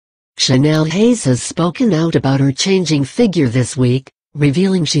Chanelle Hayes has spoken out about her changing figure this week,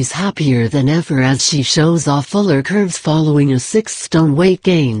 revealing she's happier than ever as she shows off fuller curves following a 6-stone weight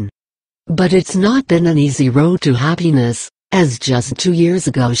gain. But it's not been an easy road to happiness, as just 2 years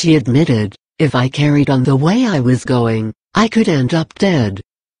ago she admitted, "If I carried on the way I was going, I could end up dead."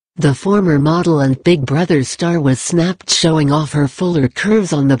 The former model and Big Brother star was snapped showing off her fuller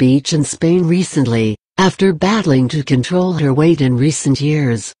curves on the beach in Spain recently, after battling to control her weight in recent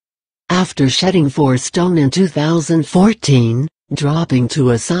years. After shedding 4 stone in 2014, dropping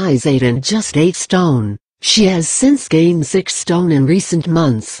to a size 8 and just 8 stone, she has since gained 6 stone in recent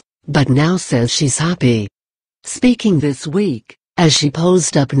months, but now says she's happy. Speaking this week, as she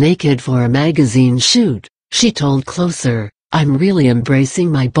posed up naked for a magazine shoot, she told Closer, "I'm really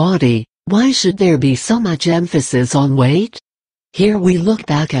embracing my body. Why should there be so much emphasis on weight?" Here we look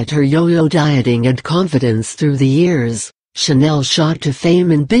back at her yo-yo dieting and confidence through the years. Chanelle shot to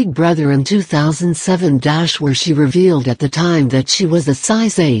fame in Big Brother in 2007, where she revealed at the time that she was a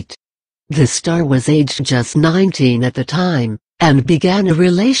size 8. The star was aged just 19 at the time, and began a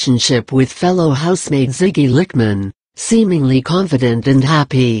relationship with fellow housemate Ziggy Lickman, seemingly confident and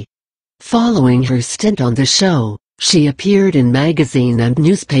happy. Following her stint on the show, she appeared in magazine and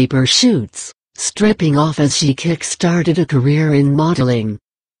newspaper shoots, stripping off as she kick-started a career in modeling.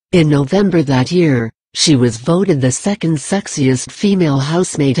 In November that year, she was voted the second sexiest female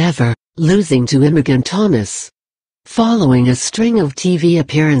housemate ever, losing to Imogen Thomas. Following a string of TV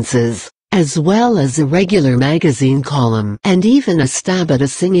appearances, as well as a regular magazine column and even a stab at a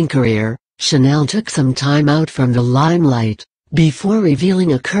singing career, Chanelle took some time out from the limelight, before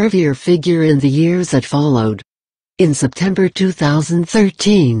revealing a curvier figure in the years that followed. In September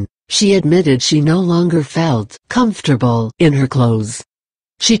 2013, she admitted she no longer felt comfortable in her clothes.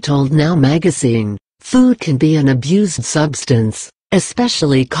 She told Now magazine, "Food can be an abused substance,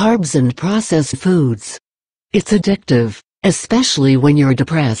 especially carbs and processed foods. It's addictive, especially when you're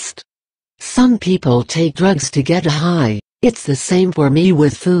depressed. Some people take drugs to get a high, it's the same for me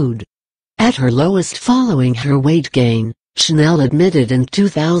with food." At her lowest following her weight gain, Chanelle admitted in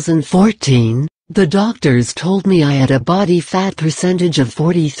 2014, "The doctors told me I had a body fat percentage of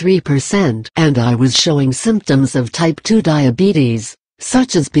 43% and I was showing symptoms of type 2 diabetes,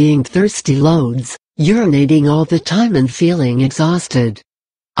 such as being thirsty loads, urinating all the time and feeling exhausted.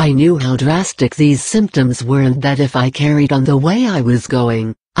 I knew how drastic these symptoms were and that if I carried on the way I was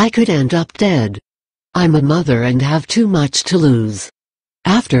going, I could end up dead. I'm a mother and have too much to lose."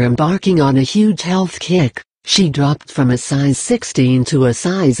 After embarking on a huge health kick, she dropped from a size 16 to a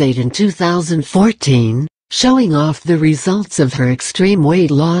size 8 in 2014, showing off the results of her extreme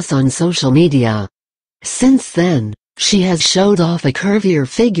weight loss on social media. Since then, she has showed off a curvier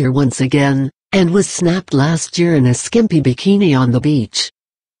figure once again, and was snapped last year in a skimpy bikini on the beach.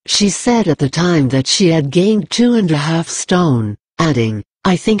 She said at the time that she had gained 2.5 stone, adding,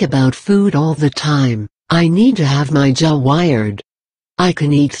 "I think about food all the time. I need to have my jaw wired. I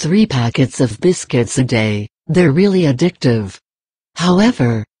can eat 3 packets of biscuits a day, they're really addictive."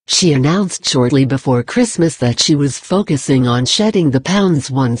 However, she announced shortly before Christmas that she was focusing on shedding the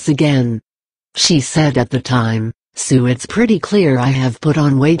pounds once again. She said at the time, "So it's pretty clear I have put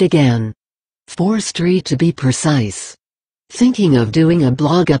on weight again. 4 Street to be precise. Thinking of doing a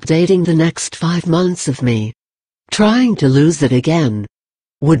blog updating the next 5 months of me. Trying to lose it again.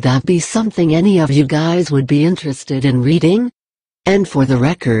 Would that be something any of you guys would be interested in reading? And for the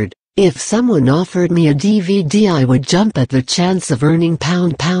record, if someone offered me a DVD I would jump at the chance of earning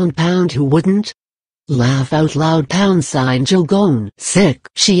pound, who wouldn't? Laugh out loud #Jogon sick."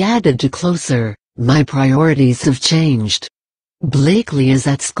 She added to Closer, "My priorities have changed. Blakely is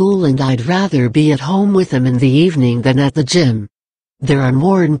at school and I'd rather be at home with him in the evening than at the gym. There are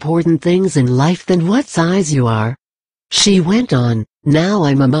more important things in life than what size you are." She went on, "Now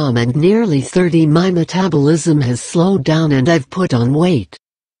I'm a mom and nearly 30. My metabolism has slowed down and I've put on weight.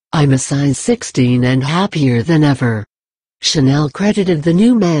 I'm a size 16 and happier than ever." Chanelle credited the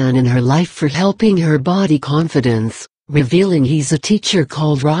new man in her life for helping her body confidence, revealing he's a teacher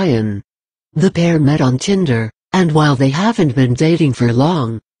called Ryan. The pair met on Tinder, and while they haven't been dating for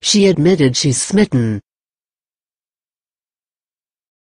long, she admitted she's smitten.